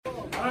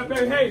All right,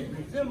 baby. Hey,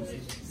 Zim.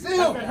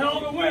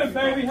 Hell of a win,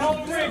 baby. Hell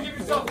of a win. Give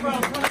yourself a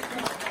round of applause.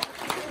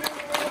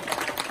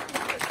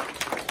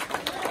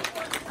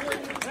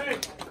 Hey,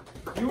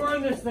 you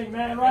earned this thing,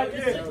 man, right?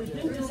 It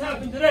didn't just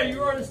happen today.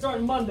 You earned it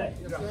starting Monday.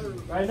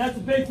 Right? And that's a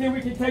big thing we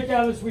can take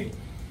out of this week.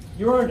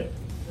 You earned it.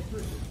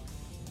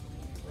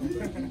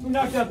 Who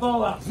knocked that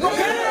ball out?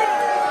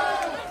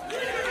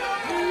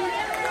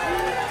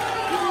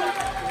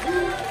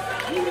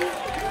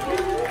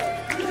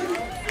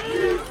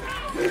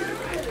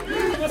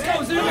 Let's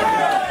go, Zim.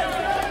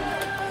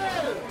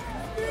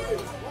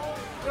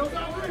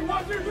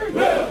 One, two, three,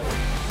 go.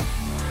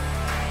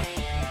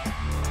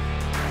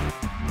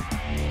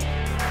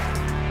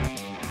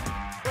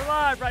 We're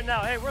live right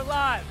now. Hey, we're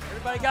live.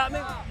 Everybody got me?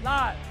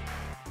 Live.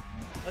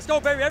 Let's go,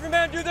 baby. Every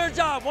man do their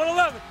job.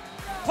 111.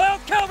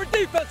 Playoff caliber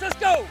defense. Let's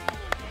go.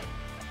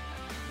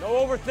 No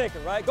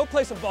overthinking, right? Go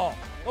play some ball.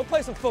 Go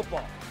play some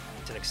football.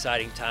 It's an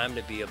exciting time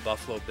to be a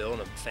Buffalo Bill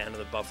and a fan of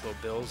the Buffalo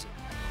Bills.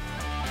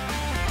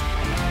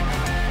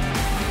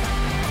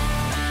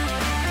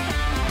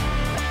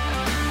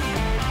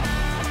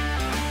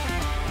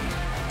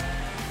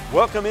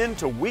 Welcome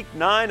into Week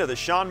 9 of the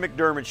Sean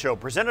McDermott Show,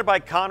 presented by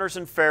Connors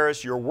 &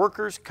 Ferris, your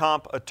workers'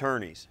 comp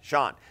attorneys.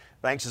 Sean,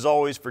 thanks as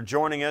always for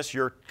joining us.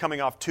 You're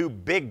coming off 2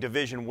 big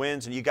division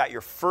wins, and you got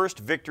your first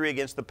victory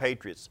against the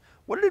Patriots.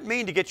 What did it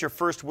mean to get your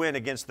first win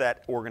against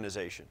that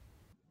organization?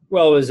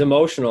 Well, it was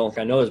emotional.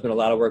 I know there's been a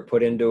lot of work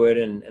put into it,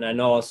 and I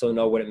also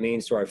know what it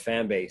means to our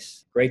fan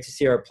base. Great to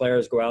see our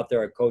players go out there,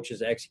 our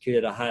coaches execute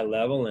at a high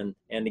level, and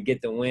to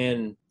get the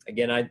win.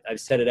 Again, I've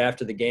said it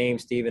after the game,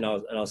 Steve, and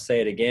I'll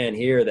say it again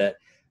here, that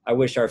I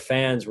wish our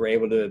fans were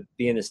able to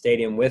be in the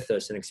stadium with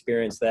us and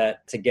experience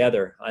that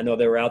together. I know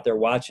they were out there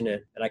watching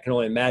it, and I can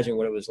only imagine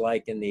what it was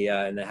like in the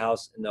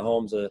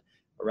homes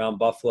around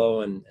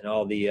Buffalo and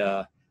all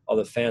the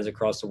fans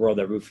across the world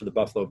that root for the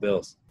Buffalo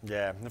Bills.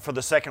 Yeah, for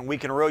the second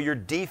week in a row, your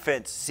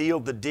defense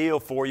sealed the deal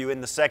for you in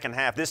the second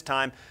half. This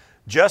time,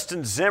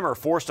 Justin Zimmer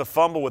forced a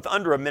fumble with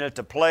under a minute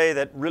to play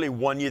that really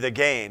won you the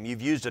game.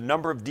 You've used a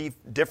number of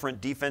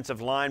different defensive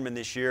linemen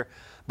this year,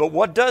 but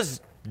what does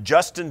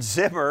Justin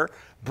Zimmer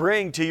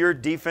bring to your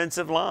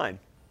defensive line?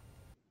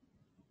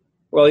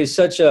 Well, he's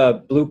such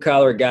a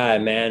blue-collar guy,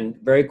 man.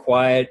 Very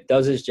quiet,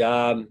 does his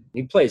job.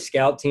 He plays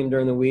scout team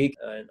during the week,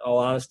 in all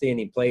honesty, and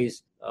he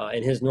plays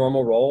in his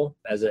normal role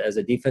as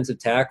a defensive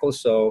tackle.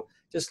 So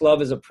just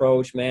love his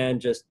approach, man.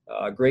 Just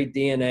great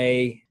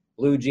DNA,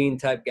 blue jean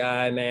type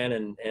guy, man,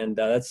 and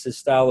that's his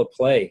style of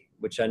play,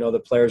 which I know the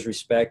players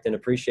respect and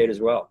appreciate as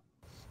well.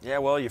 Yeah,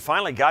 well, you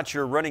finally got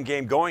your running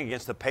game going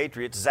against the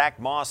Patriots. Zach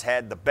Moss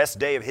had the best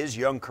day of his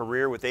young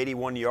career with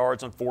 81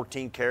 yards on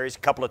 14 carries, a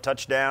couple of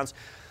touchdowns.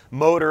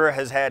 Motor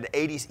has had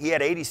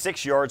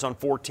 86 yards on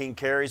 14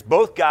 carries.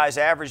 Both guys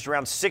averaged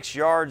around 6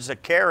 yards a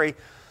carry.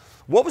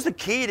 What was the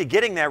key to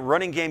getting that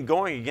running game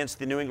going against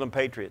the New England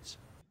Patriots?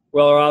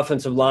 Well, our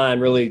offensive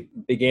line really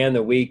began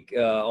the week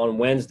on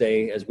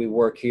Wednesday as we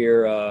work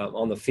here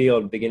on the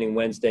field beginning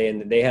Wednesday.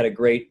 And they had a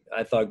great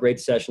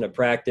session of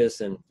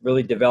practice and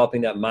really developing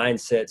that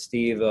mindset,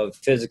 Steve, of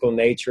physical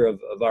nature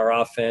of our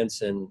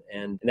offense. And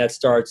that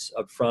starts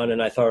up front.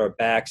 And I thought our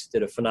backs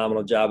did a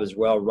phenomenal job as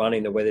well,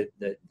 running the way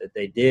that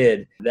they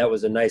did. That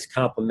was a nice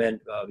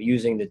compliment of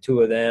using the 2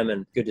 of them,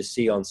 and good to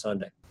see on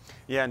Sunday.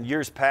 Yeah, in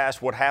years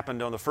past, what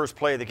happened on the first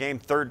play of the game,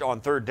 third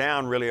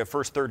down, really a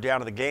first third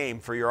down of the game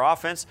for your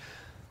offense,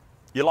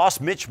 you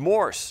lost Mitch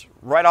Morse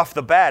right off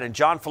the bat, and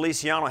John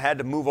Feliciano had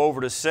to move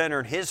over to center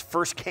in his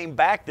first game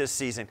back this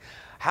season.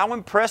 How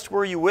impressed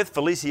were you with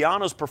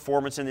Feliciano's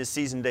performance in his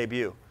season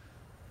debut?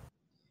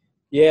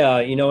 Yeah,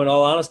 in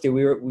all honesty,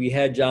 we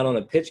had John on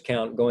a pitch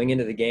count going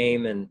into the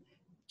game, and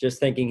just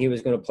thinking he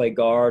was going to play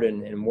guard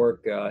and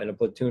work in a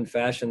platoon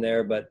fashion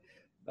there, but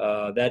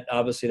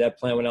that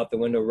plan went out the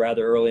window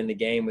rather early in the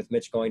game with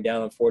Mitch going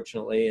down,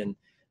 unfortunately. And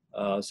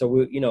so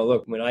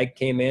look, when I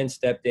came in,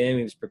 stepped in,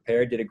 he was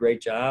prepared, did a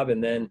great job,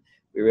 and then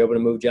we were able to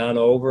move John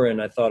over.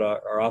 And I thought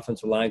our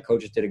offensive line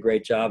coaches did a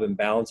great job in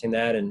balancing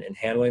that and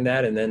handling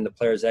that. And then the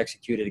players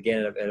executed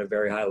again at a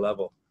very high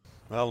level.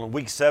 Well, in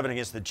Week 7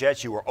 against the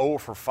Jets, you were 0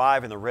 for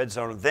 5 in the red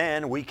zone.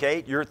 Then Week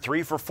 8, you're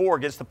 3 for 4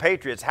 against the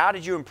Patriots. How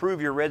did you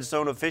improve your red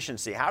zone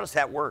efficiency? How does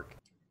that work?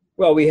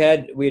 Well, we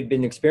had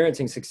been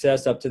experiencing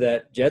success up to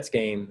that Jets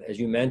game, as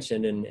you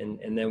mentioned,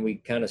 and then we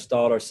kind of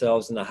stalled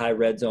ourselves in the high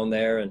red zone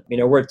there. And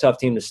we're a tough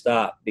team to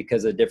stop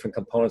because of the different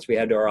components we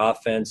had to our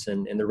offense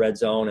and in the red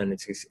zone. And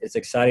it's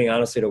exciting,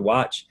 honestly, to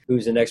watch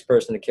who's the next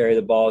person to carry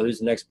the ball, who's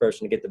the next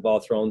person to get the ball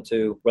thrown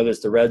to, whether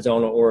it's the red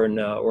zone or in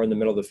the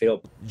middle of the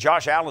field.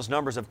 Josh Allen's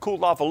numbers have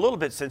cooled off a little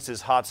bit since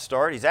his hot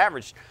start. He's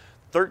averaged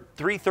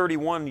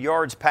 331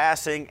 yards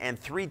passing and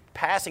 3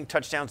 passing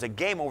touchdowns a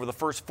game over the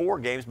first 4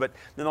 games. But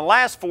in the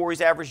last 4,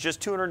 he's averaged just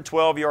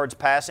 212 yards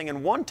passing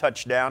and 1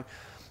 touchdown.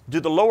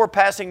 Do the lower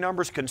passing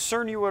numbers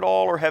concern you at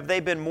all, or have they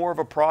been more of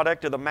a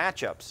product of the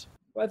matchups?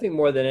 Well, I think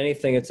more than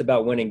anything, it's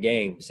about winning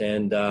games.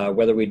 And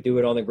whether we do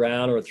it on the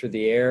ground or through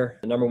the air,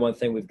 the number one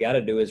thing we've got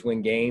to do is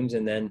win games.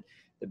 And then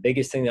the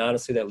biggest thing,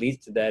 honestly, that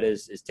leads to that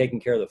is taking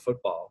care of the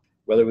football.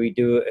 whether we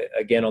do it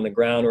again on the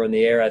ground or in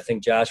the air, I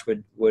think Josh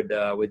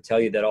would tell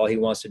you that all he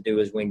wants to do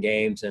is win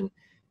games. And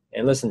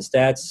listen,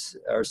 stats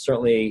are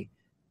certainly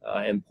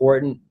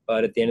important,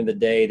 but at the end of the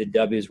day, the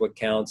W is what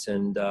counts,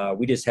 and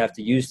we just have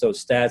to use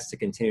those stats to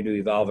continue to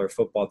evolve our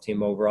football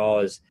team overall.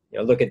 As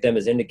look at them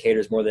as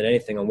indicators more than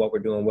anything on what we're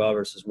doing well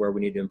versus where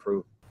we need to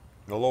improve.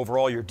 Well,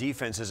 overall, your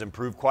defense has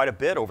improved quite a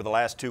bit over the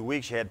last 2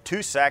 weeks. You had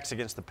 2 sacks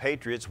against the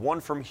Patriots, one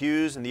from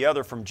Hughes and the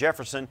other from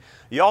Jefferson.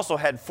 You also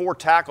had 4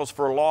 tackles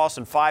for a loss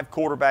and 5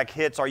 quarterback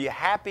hits. Are you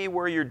happy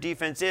where your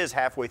defense is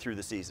halfway through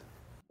the season?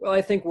 Well,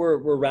 I think we're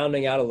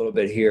rounding out a little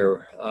bit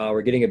here.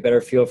 We're getting a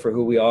better feel for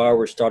who we are.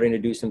 We're starting to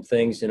do some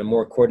things in a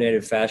more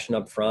coordinated fashion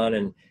up front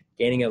and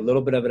gaining a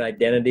little bit of an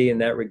identity in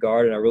that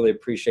regard. And I really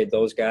appreciate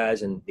those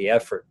guys and the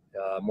effort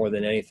more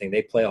than anything.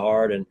 They play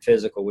hard and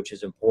physical, which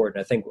is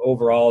important. I think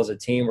overall as a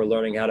team, we're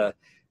learning how to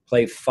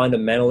play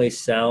fundamentally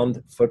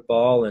sound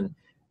football and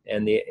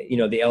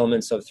the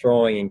elements of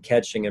throwing and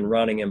catching and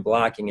running and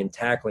blocking and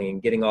tackling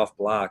and getting off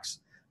blocks.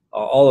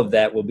 All of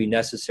that will be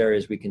necessary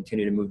as we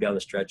continue to move down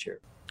the stretch here.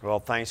 Well,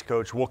 thanks,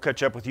 Coach. We'll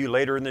catch up with you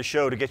later in the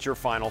show to get your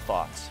final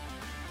thoughts.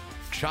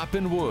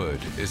 Choppin' Wood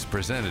is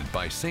presented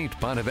by St.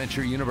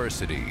 Bonaventure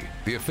University,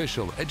 the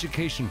official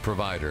education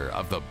provider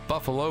of the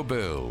Buffalo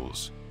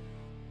Bills.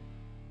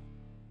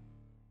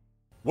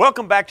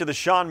 Welcome back to the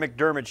Sean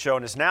McDermott Show,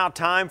 and it's now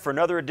time for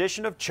another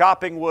edition of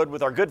Chopping Wood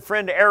with our good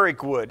friend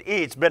Eric Wood.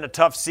 It's been a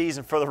tough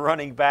season for the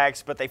running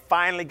backs, but they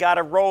finally got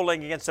it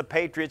rolling against the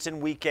Patriots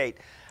in Week 8.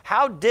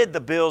 How did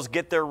the Bills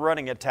get their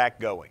running attack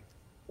going?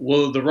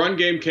 Well, the run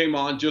game came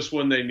on just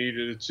when they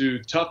needed it to.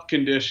 Tough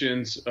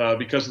conditions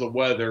because of the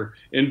weather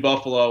in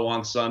Buffalo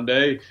on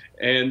Sunday,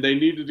 and they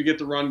needed to get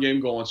the run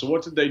game going. So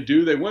what did they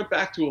do? They went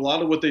back to a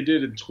lot of what they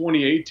did in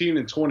 2018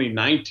 and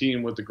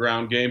 2019 with the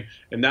ground game,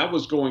 and that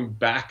was going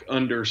back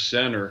under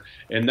center.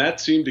 And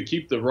that seemed to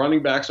keep the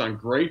running backs on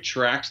great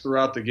tracks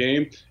throughout the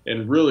game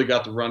and really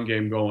got the run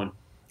game going.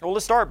 Well,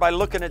 let's start by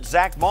looking at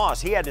Zach Moss.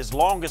 He had his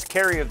longest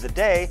carry of the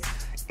day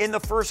in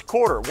the first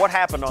quarter. What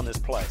happened on this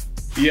play?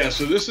 Yeah,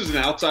 so this is an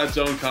outside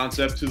zone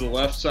concept to the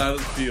left side of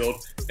the field,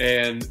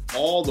 and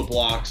all the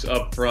blocks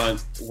up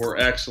front were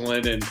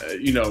excellent. And,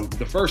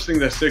 the first thing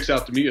that sticks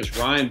out to me is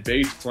Ryan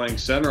Bates playing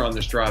center on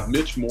this drive.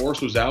 Mitch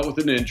Morse was out with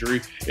an injury.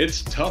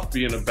 It's tough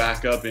being a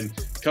backup and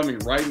coming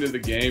right into the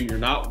game. You're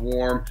not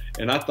warm,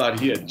 and I thought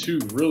he had 2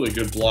 really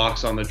good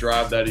blocks on the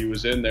drive that he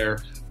was in there.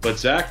 But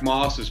Zach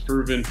Moss has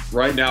proven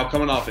right now,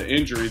 coming off an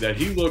injury, that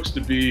he looks to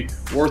be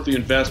worth the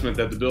investment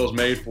that the Bills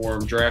made for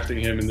him, drafting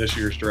him in this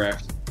year's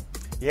draft.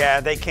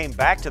 Yeah, they came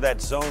back to that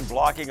zone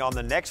blocking on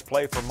the next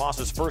play for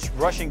Moss's first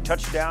rushing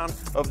touchdown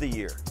of the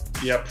year.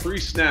 Yeah,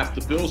 pre-snap,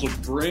 the Bills will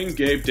bring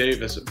Gabe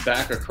Davis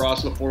back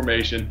across the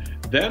formation.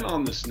 Then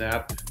on the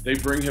snap, they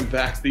bring him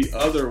back the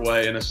other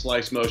way in a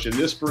slice motion.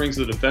 This brings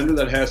the defender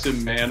that has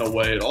him man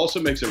away. It also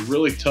makes it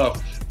really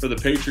tough for the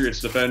Patriots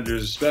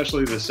defenders,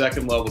 especially the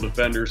second-level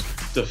defenders,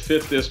 to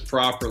fit this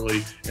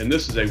properly. And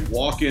this is a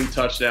walk-in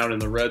touchdown in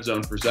the red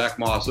zone for Zach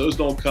Moss. Those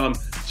don't come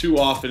too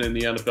often in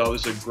the NFL.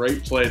 This is a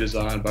great play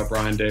design by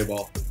Brian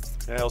Daboll.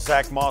 Well,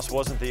 Zach Moss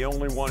wasn't the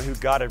only one who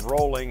got it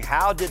rolling.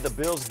 How did the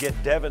Bills get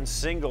Devin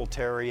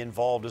Singletary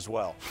involved as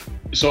well?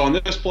 So on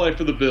this play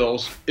for the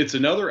Bills, it's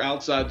another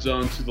outside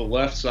zone to the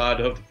left side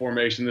of the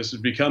formation. This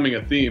is becoming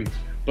a theme.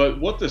 But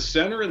what the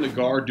center and the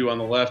guard do on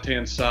the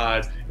left-hand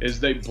side is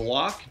they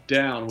block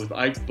down with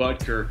Ike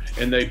Butker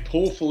and they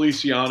pull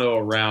Feliciano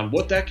around.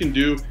 What that can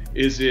do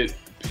is it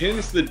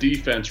pins the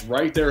defense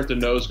right there at the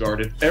nose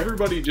guard. If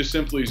everybody just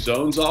simply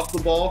zones off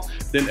the ball,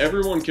 then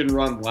everyone can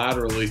run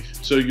laterally.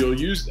 So you'll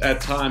use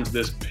at times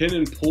this pin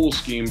and pull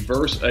scheme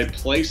versus a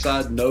play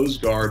side nose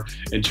guard,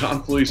 and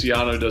John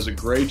Feliciano does a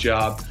great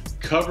job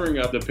covering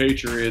up the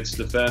Patriots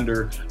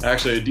defender,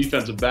 actually a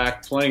defensive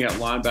back playing at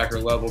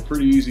linebacker level.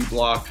 Pretty easy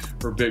block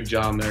for Big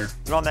John there.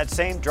 And on that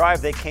same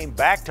drive, they came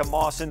back to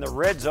Moss in the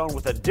red zone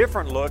with a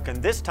different look,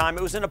 and this time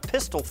it was in a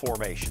pistol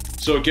formation.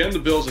 So again, the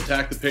Bills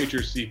attack the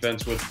Patriots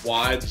defense with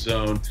wide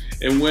zone.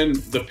 And when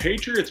the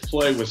Patriots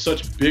play with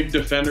such big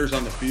defenders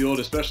on the field,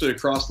 especially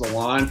across the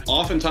line,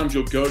 oftentimes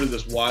you'll go to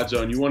this wide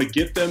zone. You want to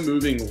get them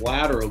moving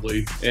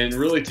laterally and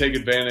really take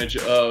advantage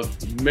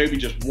of maybe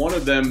just one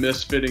of them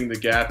misfitting the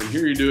gap. And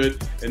here you do it.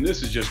 And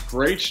this is just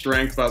great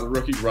strength by the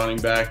rookie running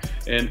back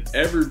and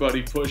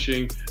everybody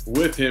pushing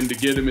with him to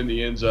get him in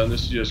the end zone.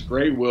 This is just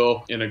great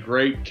will and a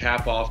great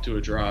cap off to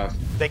a drive.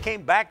 They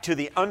came back to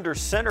the under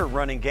center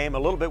running game a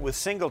little bit with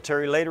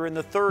Singletary later in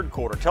the third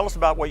quarter. Tell us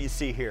about what you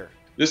see here.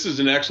 This is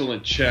an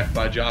excellent check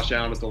by Josh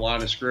Allen at the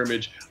line of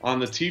scrimmage. On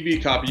the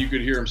TV copy, you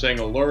could hear him saying,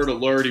 "Alert,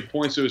 alert." He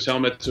points to his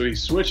helmet, so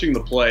he's switching the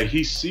play.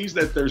 He sees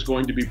that there's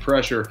going to be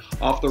pressure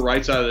off the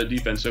right side of the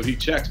defense, so he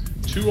checks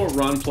to a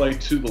run play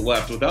to the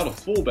left. Without a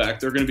fullback,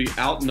 they're going to be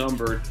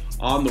outnumbered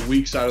on the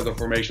weak side of the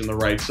formation, the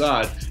right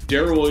side.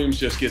 Darrell Williams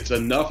just gets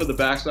enough of the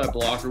backside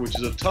blocker, which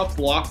is a tough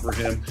block for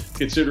him,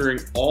 considering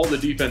all the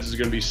defense is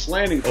going to be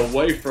slanting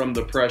away from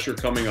the pressure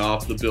coming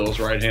off the Bills'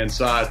 right-hand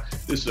side.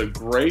 This is a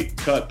great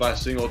cut by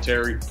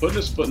Singletary, putting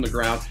his foot in the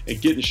ground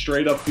and getting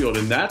straight upfield,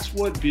 and that's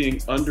what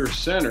being under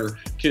center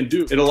can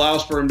do. It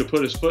allows for him to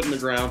put his foot in the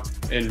ground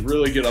and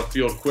really get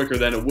upfield quicker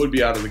than it would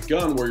be out of the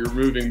gun, where you're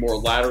moving more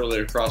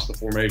laterally across the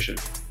formation.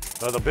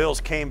 Well, the Bills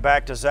came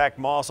back to Zach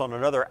Moss on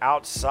another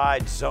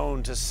outside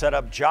zone to set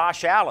up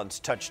Josh Allen's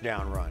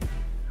touchdown run.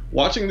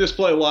 Watching this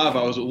play live,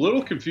 I was a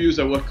little confused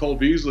at what Cole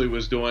Beasley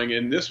was doing,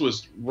 and this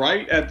was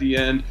right at the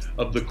end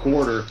of the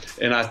quarter,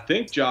 and I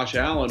think Josh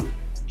Allen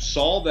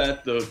saw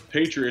that the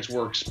Patriots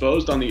were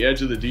exposed on the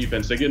edge of the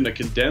defense. They get in a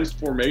condensed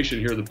formation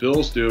here, the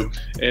Bills do,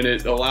 and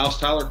it allows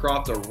Tyler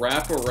Kroft to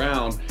wrap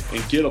around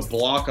and get a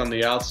block on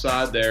the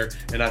outside there.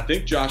 And I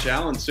think Josh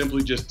Allen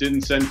simply just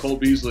didn't send Cole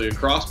Beasley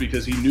across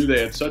because he knew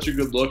they had such a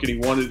good look and he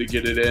wanted to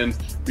get it in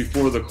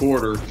before the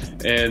quarter.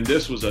 And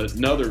this was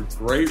another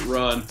great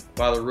run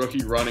by the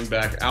rookie running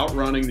back,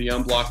 outrunning the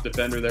unblocked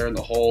defender there in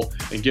the hole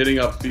and getting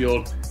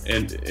upfield.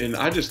 And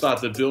I just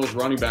thought the Bills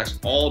running backs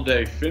all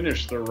day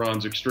finished their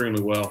runs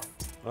extremely well.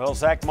 Well,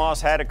 Zach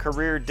Moss had a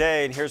career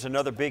day, and here's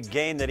another big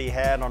game that he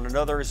had on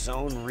another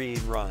zone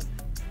read run.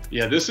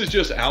 Yeah, this is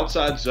just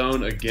outside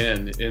zone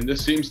again, and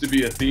this seems to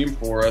be a theme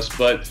for us.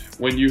 But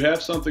when you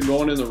have something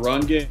going in the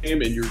run game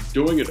and you're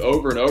doing it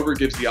over and over, it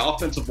gives the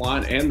offensive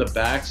line and the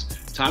backs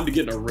time to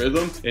get in a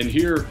rhythm. And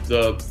here,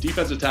 the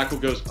defensive tackle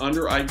goes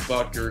under Ike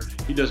Butker.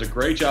 He does a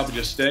great job of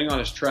just staying on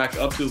his track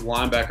up to the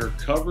linebacker,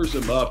 covers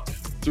him up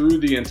through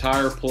the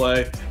entire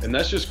play, and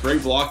that's just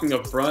great blocking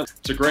up front.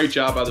 It's a great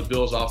job by the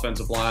Bills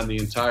offensive line the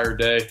entire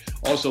day.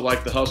 Also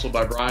like the hustle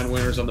by Brian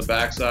Winters on the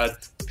backside.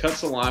 Cuts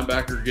the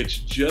linebacker, gets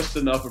just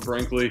enough of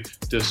Brinkley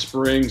to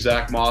spring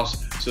Zach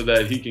Moss so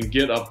that he can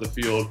get up the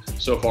field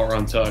so far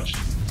untouched.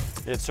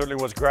 It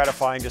certainly was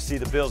gratifying to see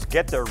the Bills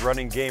get their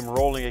running game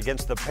rolling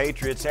against the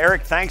Patriots.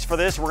 Eric, thanks for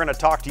this. We're going to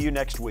talk to you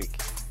next week.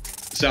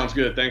 Sounds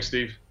good. Thanks,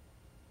 Steve.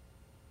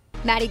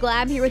 Maddie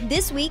Glab here with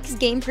this week's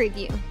game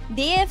preview.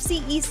 The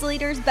AFC East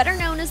leaders, better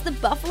known as the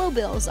Buffalo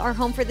Bills, are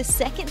home for the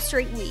second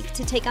straight week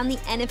to take on the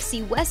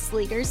NFC West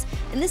leaders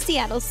and the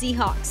Seattle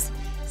Seahawks.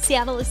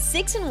 Seattle is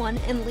 6-1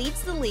 and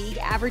leads the league,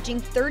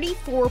 averaging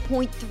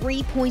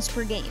 34.3 points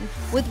per game.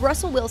 With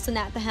Russell Wilson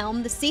at the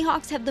helm, the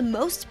Seahawks have the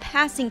most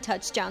passing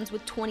touchdowns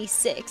with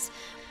 26.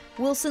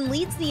 Wilson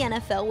leads the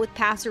NFL with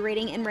passer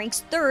rating and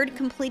ranks third,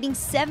 completing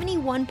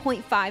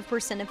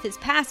 71.5% of his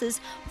passes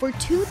for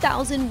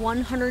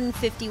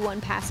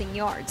 2,151 passing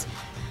yards.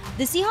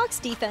 The Seahawks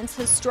defense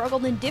has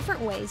struggled in different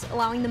ways,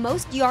 allowing the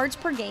most yards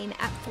per game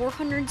at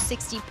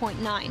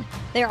 460.9.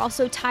 They are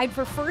also tied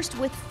for first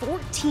with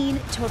 14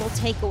 total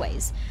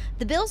takeaways.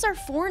 The Bills are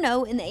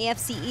 4-0 in the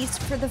AFC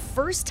East for the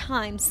first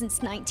time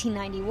since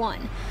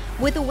 1991.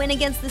 With a win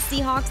against the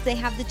Seahawks, they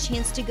have the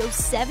chance to go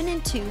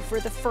 7-2 for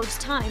the first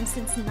time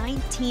since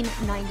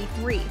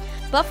 1993.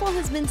 Buffalo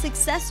has been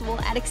successful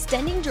at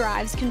extending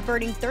drives,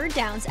 converting third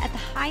downs at the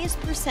highest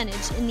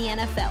percentage in the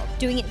NFL,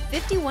 doing it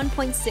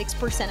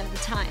 51.6% of the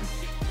time.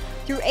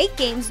 Through 8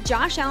 games,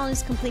 Josh Allen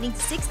is completing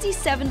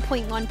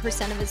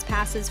 67.1% of his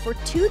passes for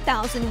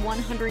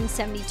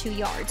 2,172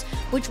 yards,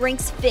 which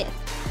ranks 5th.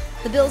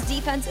 The Bills'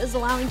 defense is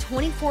allowing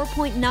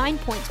 24.9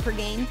 points per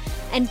game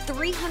and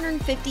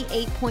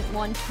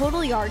 358.1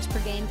 total yards per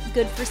game,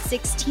 good for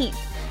 16th.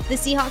 The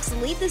Seahawks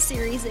lead the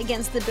series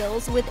against the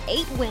Bills with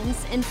 8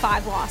 wins and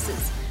 5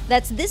 losses.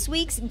 That's this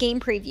week's game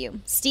preview.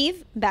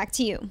 Steve, back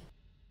to you.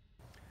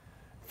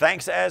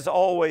 Thanks as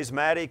always,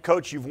 Maddie.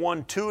 Coach, you've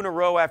won 2 in a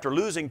row after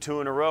losing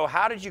 2 in a row.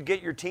 How did you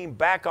get your team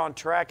back on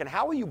track, and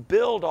how will you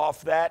build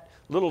off that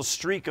little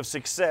streak of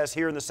success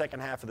here in the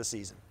second half of the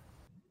season?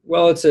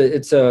 Well,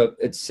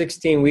 it's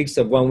 16 weeks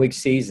of 1-week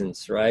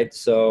seasons, right?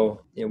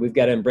 So, we've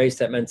got to embrace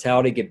that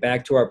mentality, get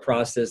back to our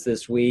process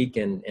this week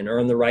and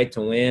earn the right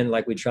to win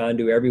like we try and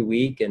do every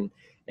week and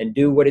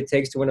do what it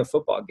takes to win a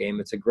football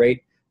game. It's a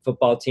great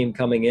football team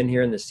coming in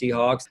here in the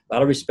Seahawks. A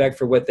lot of respect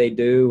for what they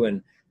do.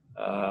 And,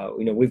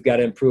 we've got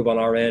to improve on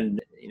our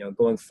end,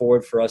 going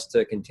forward for us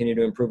to continue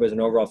to improve as an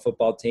overall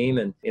football team.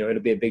 And, it'll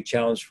be a big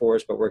challenge for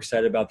us, but we're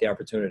excited about the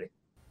opportunity.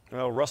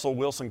 Well, Russell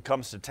Wilson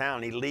comes to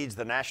town. He leads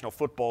the National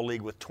Football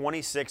League with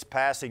 26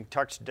 passing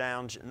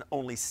touchdowns in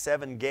only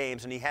 7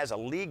 games, and he has a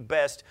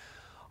league-best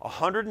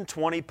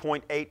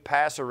 120.8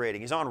 passer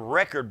rating. He's on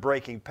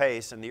record-breaking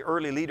pace and the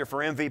early leader for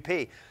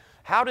MVP.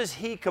 How does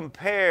he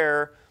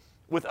compare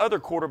with other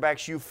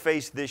quarterbacks you've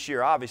faced this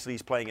year? Obviously,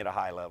 he's playing at a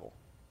high level.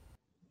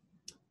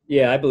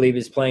 Yeah, I believe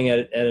he's playing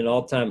at an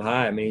all-time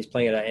high. I mean, he's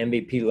playing at an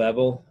MVP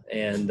level,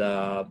 and,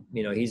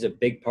 he's a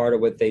big part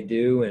of what they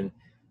do. And,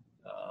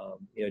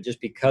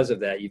 just because of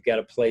that, you've got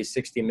to play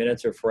 60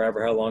 minutes or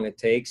forever, how long it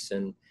takes.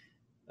 And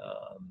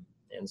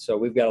so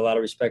we've got a lot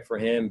of respect for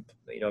him.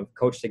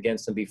 Coached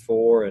against him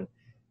before, and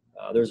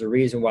there's a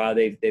reason why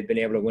they've been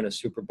able to win a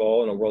Super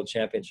Bowl and a world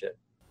championship.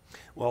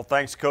 Well,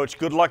 thanks, Coach.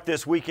 Good luck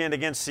this weekend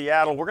against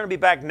Seattle. We're going to be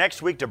back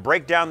next week to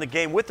break down the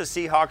game with the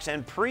Seahawks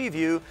and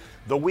preview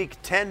the Week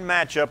 10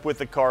 matchup with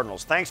the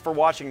Cardinals. Thanks for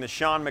watching the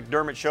Sean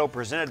McDermott Show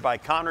presented by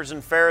Connors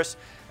and Ferris,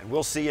 and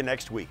we'll see you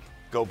next week.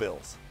 Go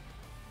Bills.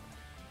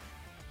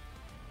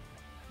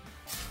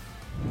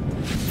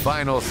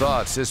 Final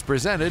Thoughts is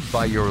presented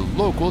by your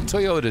local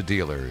Toyota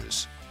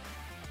dealers.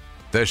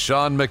 The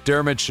Sean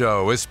McDermott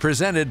Show is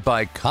presented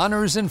by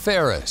Connors and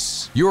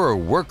Ferris, your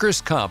workers'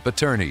 comp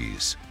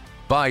attorneys.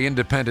 By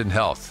Independent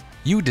Health,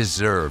 you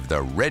deserve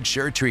the red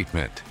shirt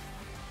treatment.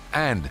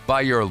 And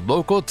by your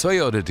local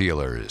Toyota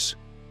dealers.